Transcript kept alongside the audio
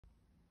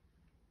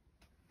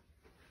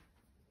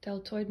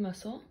deltoid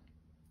muscle,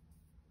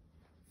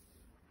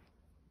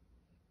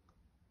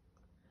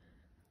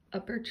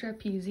 upper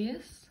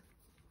trapezius,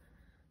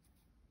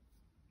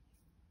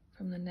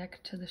 from the neck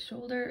to the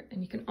shoulder,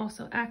 and you can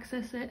also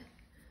access it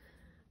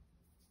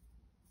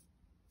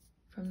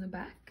from the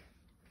back.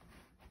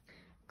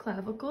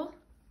 Clavicle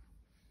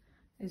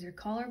is your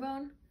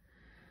collarbone.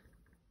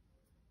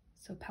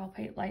 So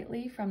palpate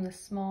lightly from the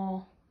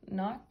small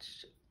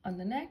notch on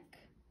the neck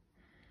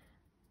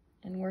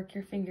and work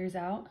your fingers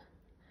out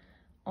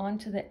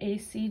onto the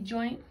AC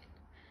joint,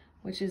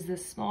 which is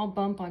this small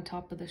bump on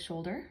top of the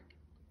shoulder.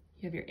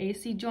 You have your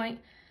AC joint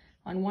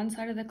on one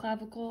side of the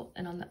clavicle,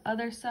 and on the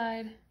other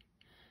side,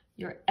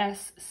 your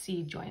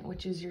SC joint,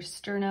 which is your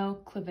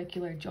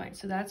sternoclavicular joint.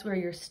 So that's where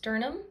your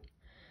sternum,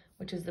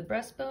 which is the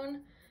breastbone,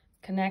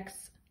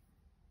 connects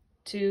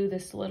to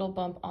this little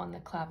bump on the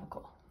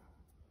clavicle.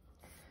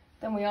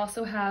 Then we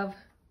also have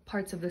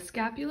parts of the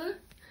scapula,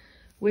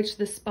 which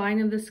the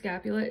spine of the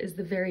scapula is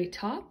the very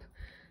top.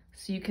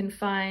 So you can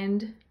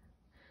find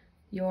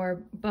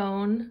your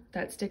bone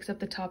that sticks up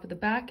the top of the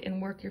back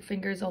and work your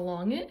fingers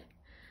along it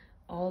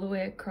all the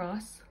way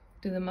across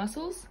through the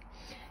muscles.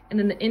 And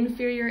then the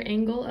inferior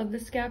angle of the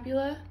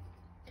scapula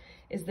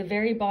is the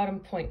very bottom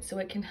point. So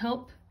it can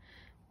help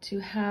to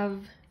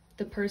have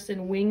the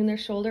person wing their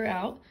shoulder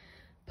out,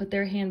 put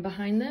their hand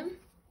behind them,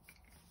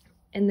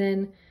 and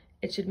then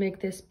it should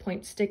make this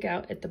point stick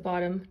out at the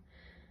bottom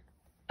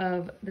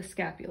of the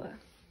scapula.